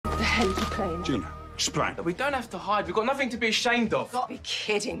pretend to be playing. Gina, explain. We don't have to hide. We've got nothing to be ashamed of. You've got to be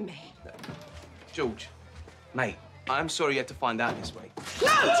kidding me. George, mate, I'm sorry you had to find out this way.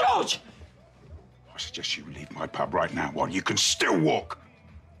 No, George! I suggest you leave my pub right now while you can still walk.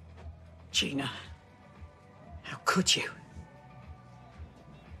 Gina, how could you?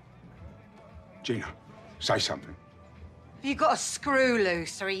 Gina, say something. Have you got a screw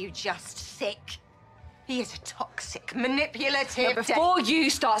loose, or are you just sick? He is a toxic, manipulative... Now, before you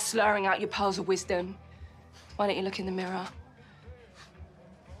start slurring out your pearls of wisdom, why don't you look in the mirror?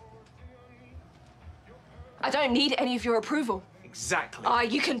 I don't need any of your approval. Exactly.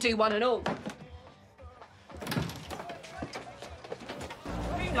 You can do one and all.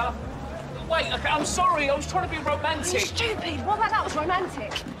 Gina, wait, okay, I'm sorry. I was trying to be romantic. Are you stupid? What about that was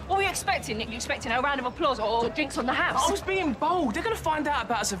romantic? What were you expecting, Nick? You expecting a round of applause or drinks on the house? I was being bold. They're going to find out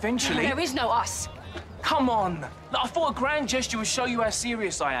about us eventually. There is no us. Come on. Look, I thought a grand gesture would show you how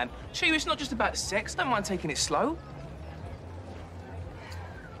serious I am. Show you it's not just about sex. Don't mind taking it slow.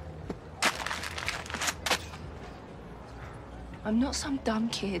 I'm not some dumb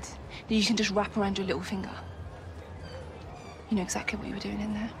kid that you can just wrap around your little finger. You know exactly what you were doing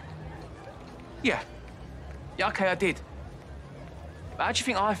in there. Yeah. Yeah, OK, I did. But how do you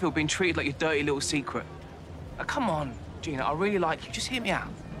think I feel being treated like your dirty little secret? Now, come on, Gina, I really like you. Just hear me out.